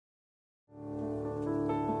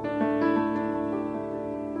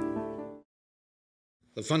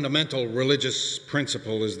The fundamental religious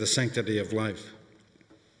principle is the sanctity of life.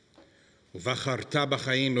 Uvacharta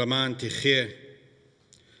b'chaim laman tichye.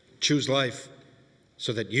 Choose life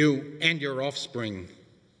so that you and your offspring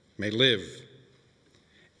may live.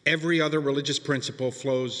 Every other religious principle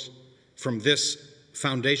flows from this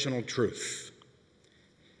foundational truth.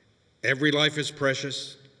 Every life is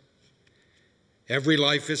precious. Every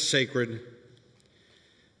life is sacred.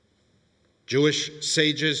 Jewish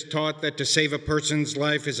sages taught that to save a person's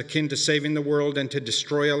life is akin to saving the world, and to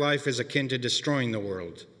destroy a life is akin to destroying the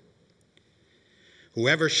world.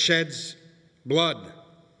 Whoever sheds blood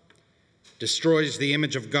destroys the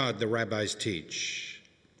image of God, the rabbis teach.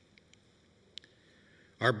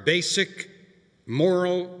 Our basic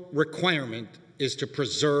moral requirement is to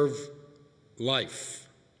preserve life.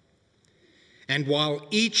 And while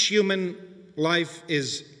each human life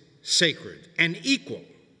is sacred and equal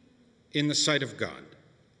in the sight of God,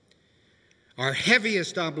 our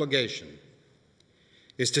heaviest obligation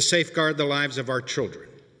is to safeguard the lives of our children,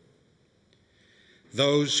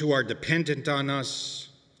 those who are dependent on us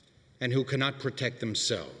and who cannot protect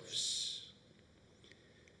themselves.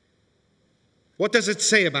 What does it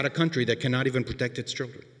say about a country that cannot even protect its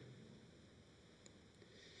children?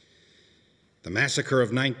 The massacre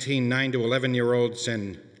of 19 9 to 11-year-olds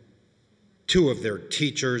and 2 of their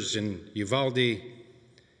teachers in Uvalde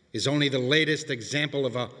is only the latest example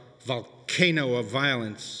of a volcano of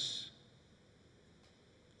violence.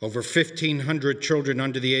 Over 1,500 children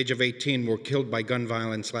under the age of 18 were killed by gun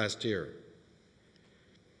violence last year.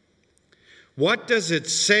 What does it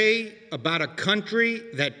say about a country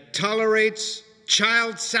that tolerates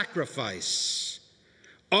child sacrifice,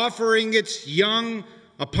 offering its young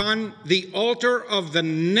upon the altar of the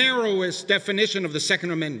narrowest definition of the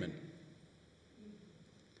Second Amendment?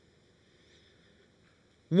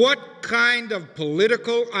 What kind of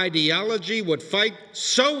political ideology would fight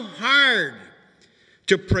so hard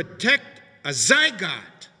to protect a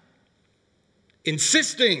zygote,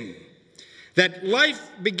 insisting that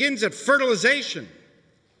life begins at fertilization?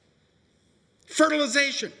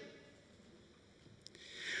 Fertilization.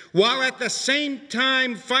 While at the same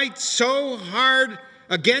time fight so hard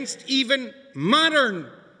against even modern,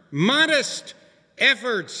 modest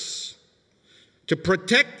efforts to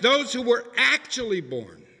protect those who were actually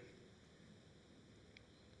born.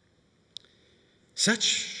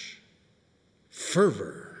 Such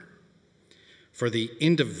fervor for the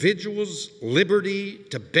individual's liberty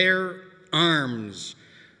to bear arms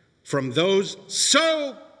from those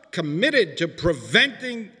so committed to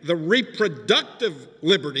preventing the reproductive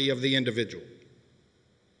liberty of the individual.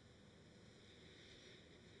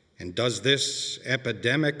 And does this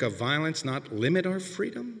epidemic of violence not limit our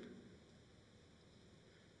freedom?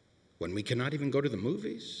 When we cannot even go to the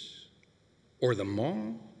movies, or the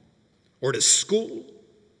mall, or to school,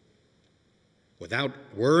 without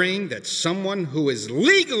worrying that someone who is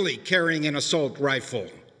legally carrying an assault rifle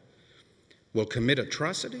will commit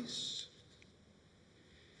atrocities?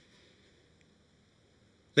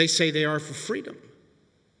 They say they are for freedom.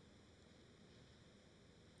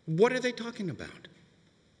 What are they talking about?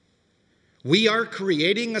 We are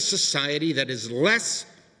creating a society that is less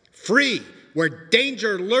free, where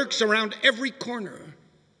danger lurks around every corner.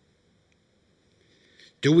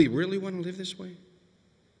 Do we really want to live this way?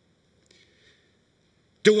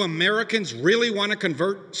 Do Americans really want to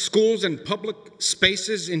convert schools and public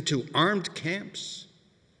spaces into armed camps?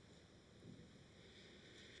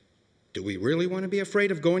 Do we really want to be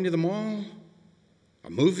afraid of going to the mall, a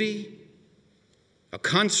movie, a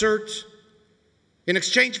concert? In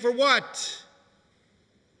exchange for what?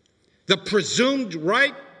 The presumed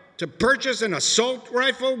right to purchase an assault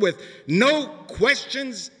rifle with no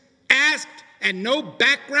questions asked and no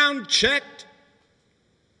background checked?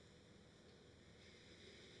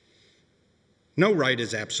 No right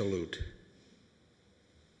is absolute.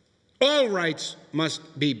 All rights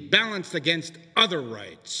must be balanced against other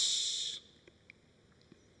rights.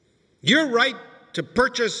 Your right to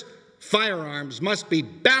purchase firearms must be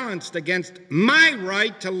balanced against my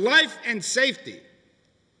right to life and safety.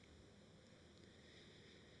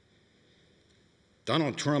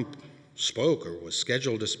 Donald Trump spoke or was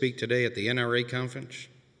scheduled to speak today at the NRA conference.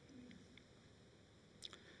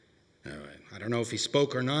 I don't know if he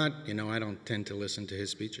spoke or not. I don't tend to listen to his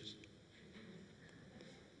speeches.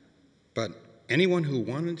 But anyone who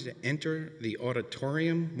wanted to enter the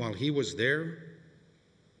auditorium while he was there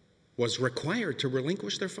was required to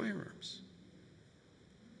relinquish their firearms.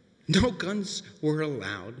 No guns were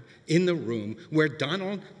allowed in the room where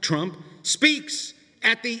Donald Trump speaks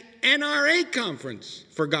at the NRA conference,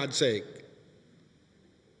 for God's sake.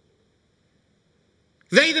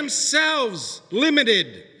 They themselves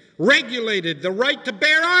limited, regulated the right to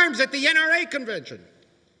bear arms at the NRA convention.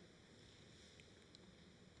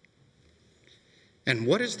 And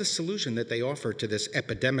what is the solution that they offer to this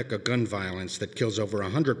epidemic of gun violence that kills over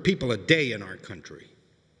 100 people a day in our country?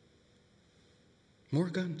 More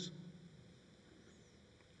guns.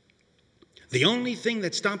 The only thing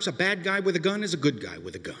that stops a bad guy with a gun is a good guy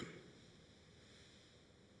with a gun.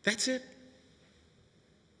 That's it.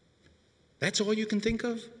 That's all you can think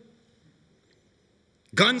of?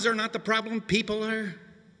 Guns are not the problem, people are.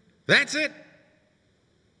 That's it.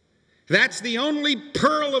 That's the only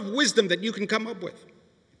pearl of wisdom that you can come up with.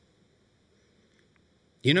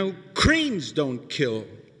 You know, cranes don't kill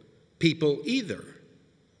people either.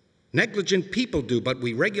 Negligent people do, but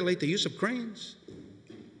we regulate the use of cranes.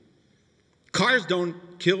 Cars don't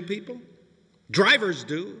kill people. Drivers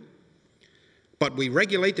do. But we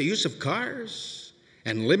regulate the use of cars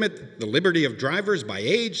and limit the liberty of drivers by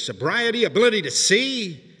age, sobriety, ability to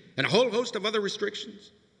see, and a whole host of other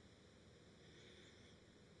restrictions.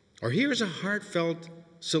 Or here's a heartfelt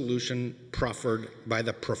solution proffered by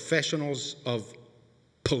the professionals of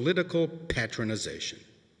political patronization.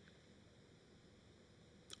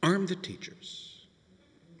 Arm the teachers.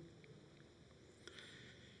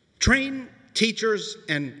 Train teachers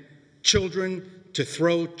and children to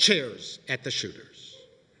throw chairs at the shooters.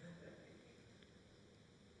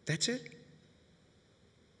 That's it?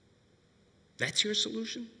 That's your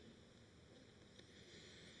solution?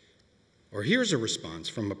 Or here's a response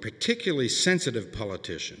from a particularly sensitive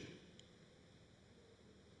politician.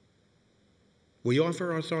 We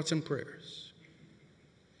offer our thoughts and prayers.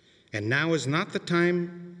 And now is not the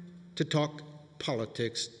time to talk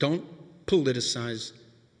politics. Don't politicize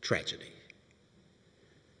tragedy.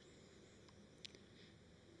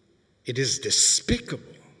 It is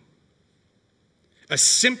despicable, a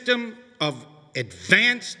symptom of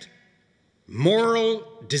advanced moral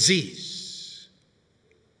disease.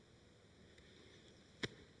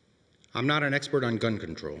 I'm not an expert on gun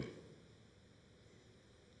control,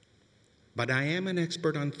 but I am an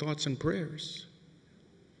expert on thoughts and prayers.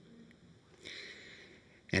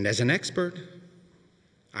 And as an expert,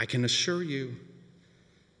 I can assure you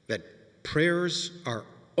that prayers are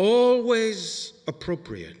always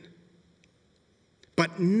appropriate,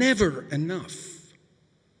 but never enough.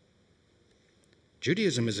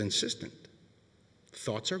 Judaism is insistent.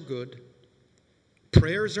 Thoughts are good.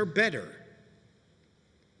 Prayers are better.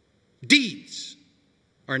 Deeds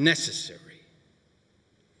are necessary.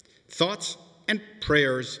 Thoughts and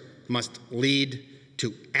prayers must lead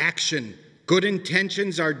to action. Good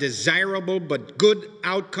intentions are desirable, but good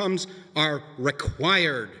outcomes are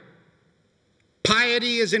required.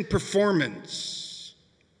 Piety is in performance.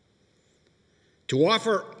 To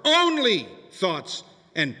offer only thoughts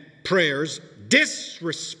and prayers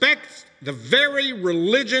disrespects the very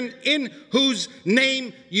religion in whose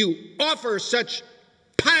name you offer such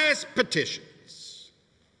pious petitions.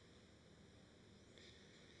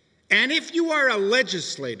 And if you are a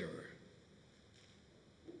legislator,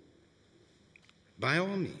 by all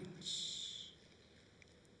means,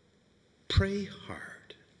 pray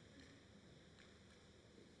hard.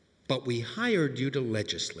 But we hired you to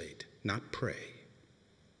legislate, not pray.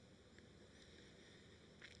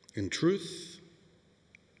 In truth,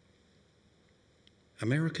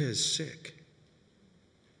 America is sick.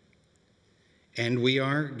 And we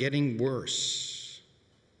are getting worse,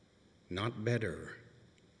 not better.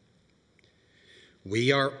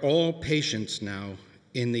 We are all patients now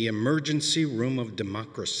in the emergency room of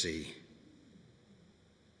democracy,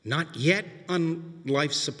 not yet on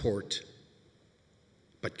life support,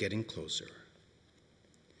 but getting closer.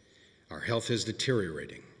 Our health is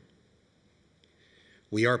deteriorating.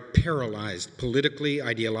 We are paralyzed politically,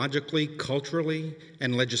 ideologically, culturally,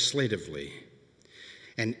 and legislatively,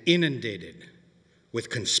 and inundated with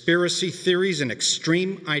conspiracy theories and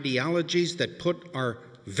extreme ideologies that put our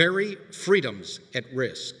very freedoms at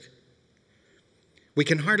risk. We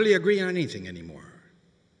can hardly agree on anything anymore.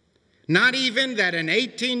 Not even that an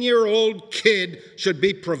 18-year-old kid should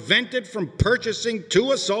be prevented from purchasing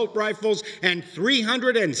 2 assault rifles and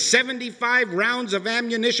 375 rounds of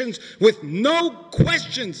ammunition with no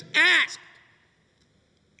questions asked.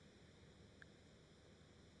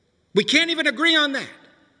 We can't even agree on that.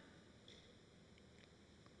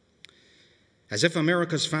 As if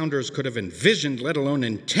America's founders could have envisioned, let alone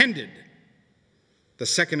intended, the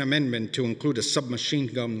Second Amendment to include a submachine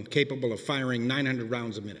gun capable of firing 900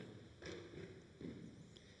 rounds a minute.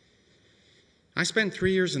 I spent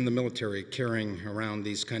 3 years in the military carrying around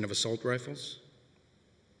these kind of assault rifles.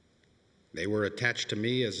 They were attached to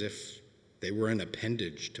me as if they were an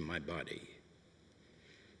appendage to my body.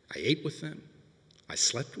 I ate with them. I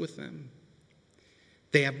slept with them.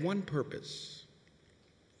 They have one purpose: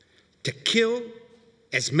 to kill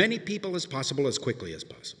as many people as possible, as quickly as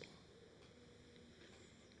possible.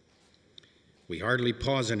 We hardly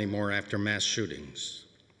pause anymore after mass shootings.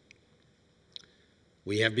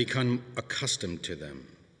 We have become accustomed to them.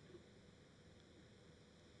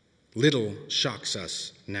 Little shocks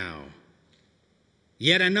us now.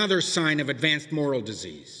 Yet another sign of advanced moral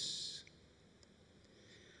disease.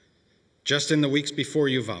 Just in the weeks before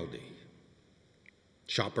Uvalde,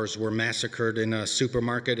 shoppers were massacred in a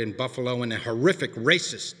supermarket in Buffalo in a horrific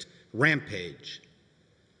racist rampage.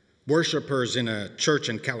 Worshippers in a church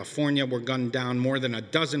in California were gunned down. More than a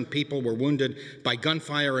dozen people were wounded by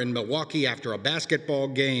gunfire in Milwaukee after a basketball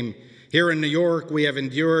game. Here in New York, we have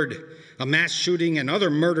endured a mass shooting and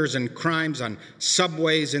other murders and crimes on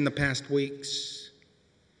subways in the past weeks.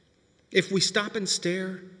 If we stop and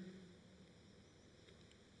stare,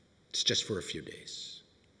 it's just for a few days.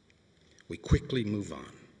 We quickly move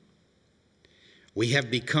on. We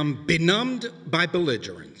have become benumbed by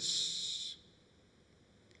belligerence.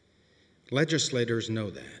 Legislators know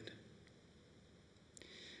that.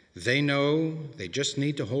 They know they just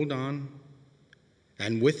need to hold on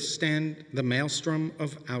and withstand the maelstrom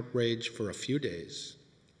of outrage for a few days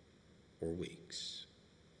or weeks.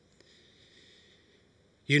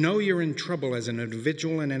 You know you're in trouble as an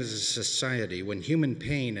individual and as a society when human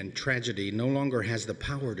pain and tragedy no longer has the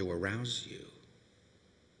power to arouse you.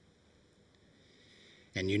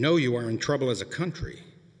 And you know you are in trouble as a country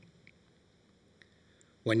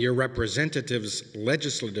when your representative's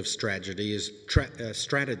legislative strategy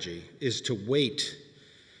is to wait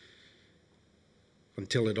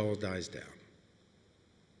until it all dies down.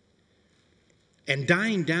 And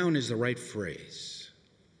dying down is the right phrase,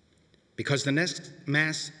 because the next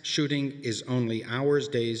mass shooting is only hours,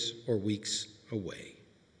 days, or weeks away.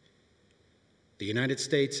 The United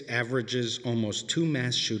States averages almost 2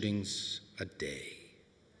 mass shootings a day.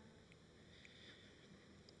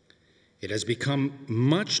 It has become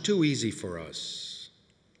much too easy for us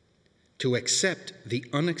to accept the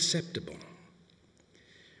unacceptable.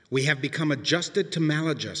 We have become adjusted to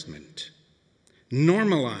maladjustment,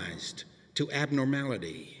 normalized to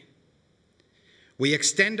abnormality. We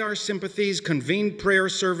extend our sympathies, convene prayer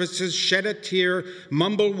services, shed a tear,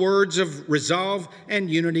 mumble words of resolve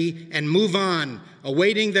and unity, and move on,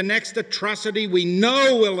 awaiting the next atrocity we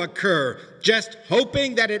know will occur, just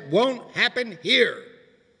hoping that it won't happen here.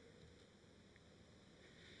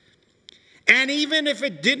 And even if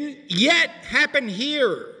it didn't yet happen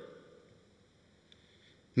here,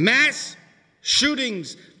 mass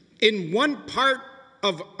shootings in one part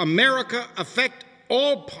of America affect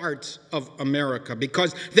all parts of America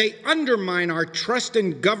because they undermine our trust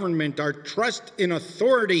in government, our trust in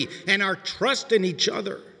authority, and our trust in each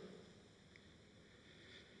other.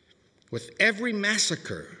 With every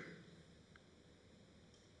massacre,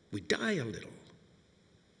 we die a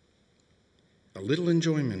little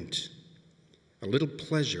enjoyment, a little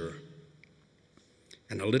pleasure,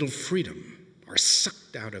 and a little freedom are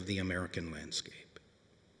sucked out of the American landscape.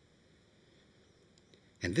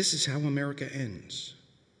 And this is how America ends.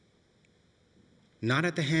 Not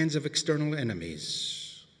at the hands of external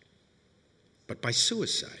enemies, but by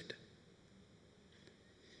suicide.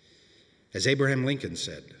 As Abraham Lincoln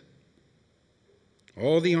said,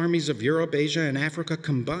 all the armies of Europe, Asia, and Africa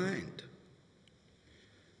combined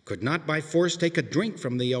could not by force take a drink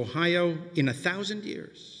from the Ohio in 1,000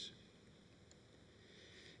 years.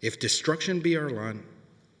 If destruction be our lot,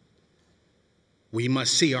 we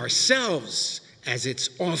must see ourselves as its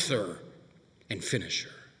author and finisher.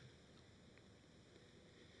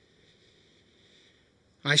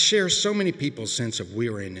 I share so many people's sense of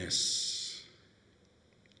weariness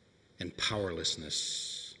and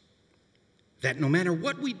powerlessness that no matter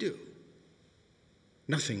what we do,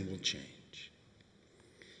 nothing will change.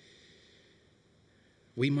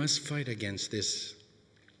 We must fight against this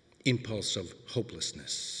impulse of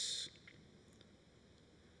hopelessness.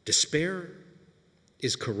 Despair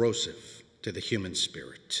is corrosive to the human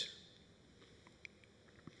spirit.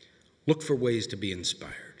 Look for ways to be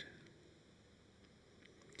inspired.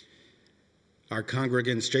 Our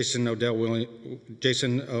congregants, Jason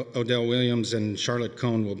Odell Williams and Charlotte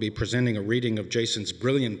Cohn, will be presenting a reading of Jason's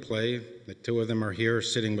brilliant play. The two of them are here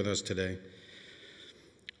sitting with us today.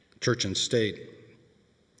 Church and State.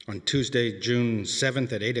 On Tuesday, June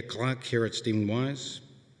 7th at 8 o'clock here at Stephen Wise.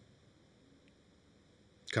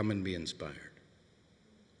 Come and be inspired.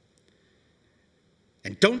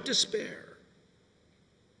 And don't despair.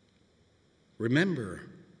 Remember,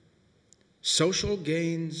 social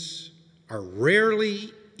gains are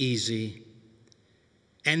rarely easy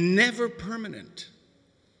and never permanent.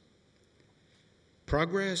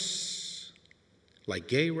 Progress, like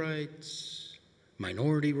gay rights,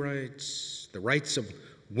 minority rights, the rights of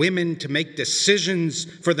women to make decisions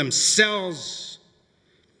for themselves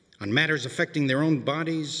on matters affecting their own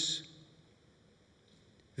bodies,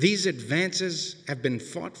 these advances have been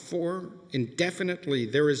fought for indefinitely.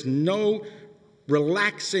 There is no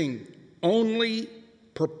relaxing, only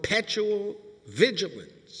perpetual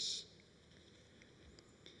vigilance.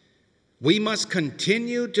 We must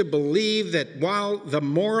continue to believe that while the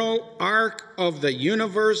moral arc of the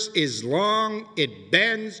universe is long, it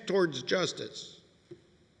bends towards justice.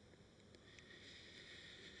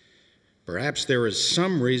 Perhaps there is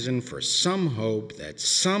some reason for some hope that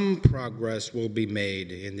some progress will be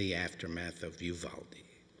made in the aftermath of Uvalde.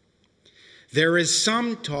 There is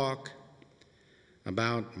some talk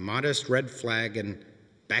about modest red flag and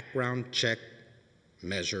background check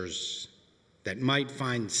measures that might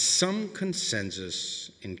find some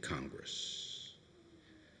consensus in Congress.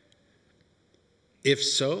 If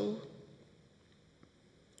so,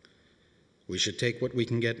 we should take what we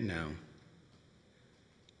can get now.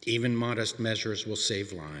 Even modest measures will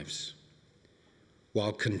save lives,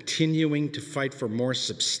 while continuing to fight for more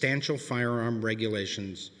substantial firearm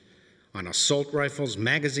regulations on assault rifles,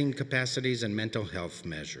 magazine capacities, and mental health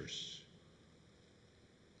measures.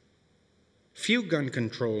 Few gun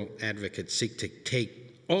control advocates seek to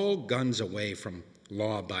take all guns away from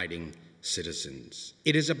law-abiding citizens.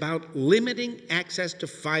 It is about limiting access to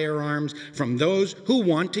firearms from those who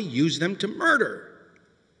want to use them to murder.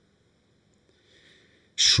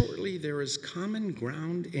 Surely there is common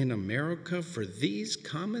ground in America for these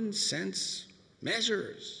common sense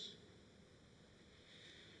measures.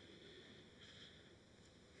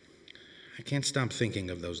 I can't stop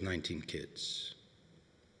thinking of those 19 kids.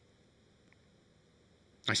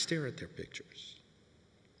 I stare at their pictures,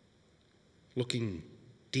 looking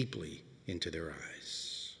deeply into their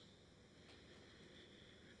eyes.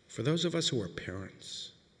 For those of us who are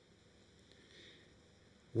parents,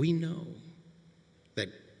 we know that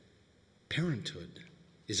parenthood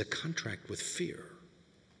is a contract with fear.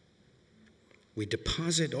 We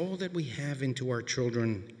deposit all that we have into our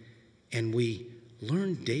children, and we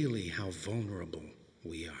learn daily how vulnerable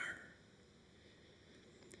we are.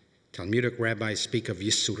 Talmudic rabbis speak of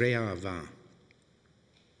Yisurei Ahava,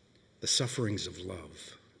 the sufferings of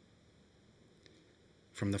love.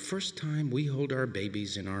 From the first time we hold our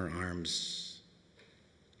babies in our arms,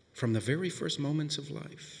 from the very first moments of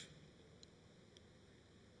life,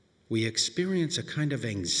 we experience a kind of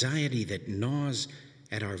anxiety that gnaws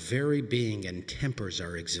at our very being and tempers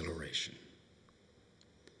our exhilaration.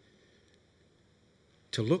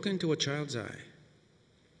 To look into a child's eye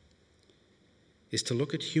is to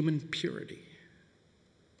look at human purity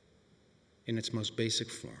in its most basic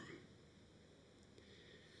form.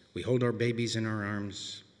 We hold our babies in our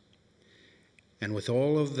arms, and with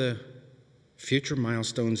all of the future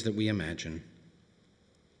milestones that we imagine,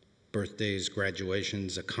 birthdays,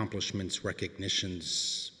 graduations, accomplishments,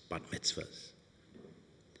 recognitions, bat mitzvahs,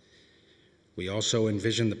 we also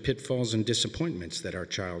envision the pitfalls and disappointments that our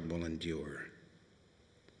child will endure,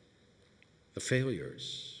 the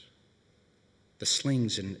failures, the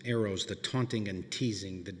slings and arrows, the taunting and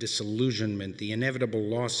teasing, the disillusionment, the inevitable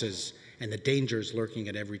losses, and the dangers lurking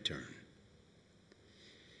at every turn.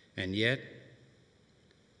 And yet,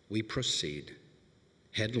 we proceed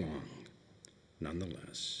headlong,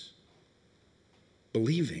 nonetheless,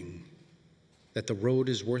 believing that the road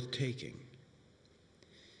is worth taking.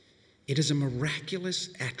 It is a miraculous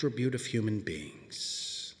attribute of human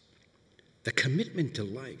beings, the commitment to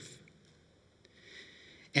life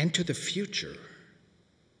and to the future,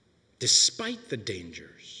 despite the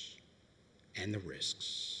dangers and the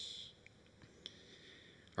risks.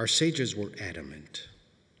 Our sages were adamant.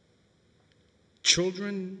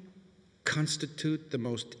 Children constitute the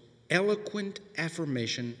most eloquent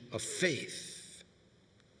affirmation of faith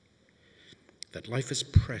that life is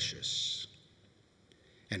precious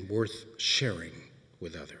and worth sharing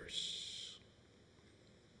with others.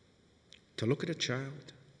 To look at a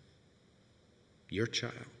child,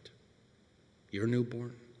 your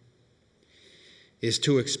newborn, is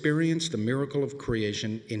to experience the miracle of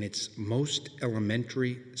creation in its most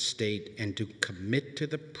elementary state and to commit to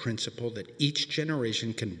the principle that each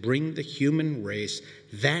generation can bring the human race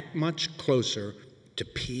that much closer to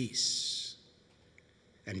peace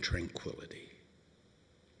and tranquility.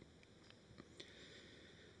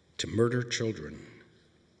 To murder children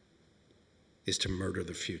is to murder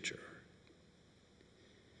the future.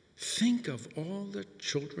 Think of all the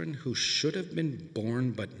children who should have been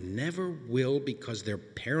born but never will because their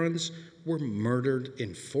parents were murdered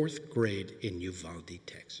in 4th grade in Uvalde,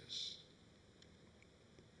 Texas.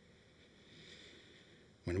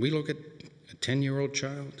 When we look at a 10-year-old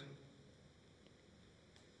child,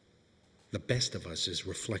 the best of us is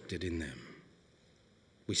reflected in them.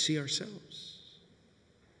 We see ourselves.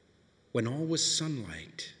 When all was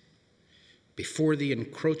sunlight, before the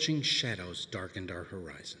encroaching shadows darkened our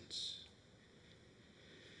horizons.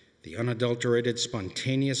 The unadulterated,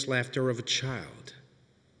 spontaneous laughter of a child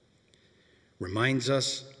reminds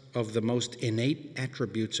us of the most innate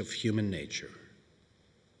attributes of human nature: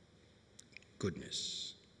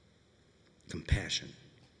 goodness, compassion,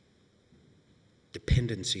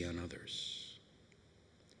 dependency on others,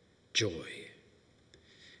 joy,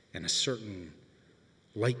 and a certain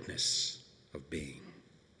lightness of being.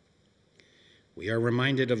 We are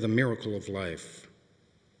reminded of the miracle of life,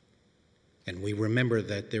 and we remember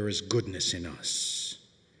that there is goodness in us,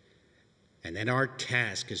 and that our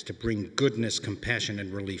task is to bring goodness, compassion,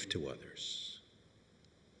 and relief to others.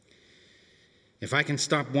 If I can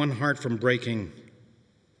stop one heart from breaking,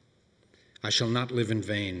 I shall not live in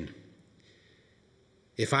vain.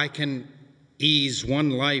 If I can ease one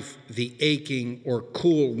life the aching, or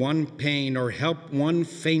cool one pain, or help one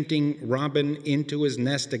fainting robin into his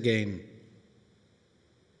nest again,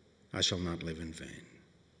 I shall not live in vain.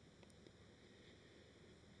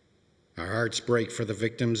 Our hearts break for the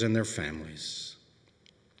victims and their families.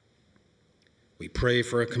 We pray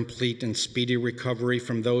for a complete and speedy recovery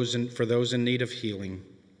for those in need of healing,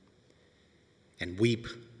 and weep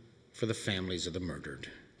for the families of the murdered.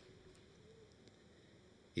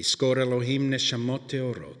 Iskor Elohim neshamot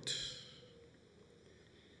teorot.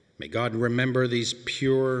 May God remember these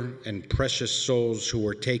pure and precious souls who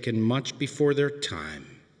were taken much before their time.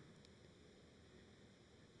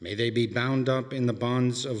 May they be bound up in the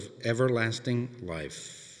bonds of everlasting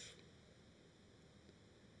life.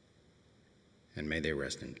 And may they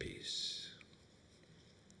rest in peace.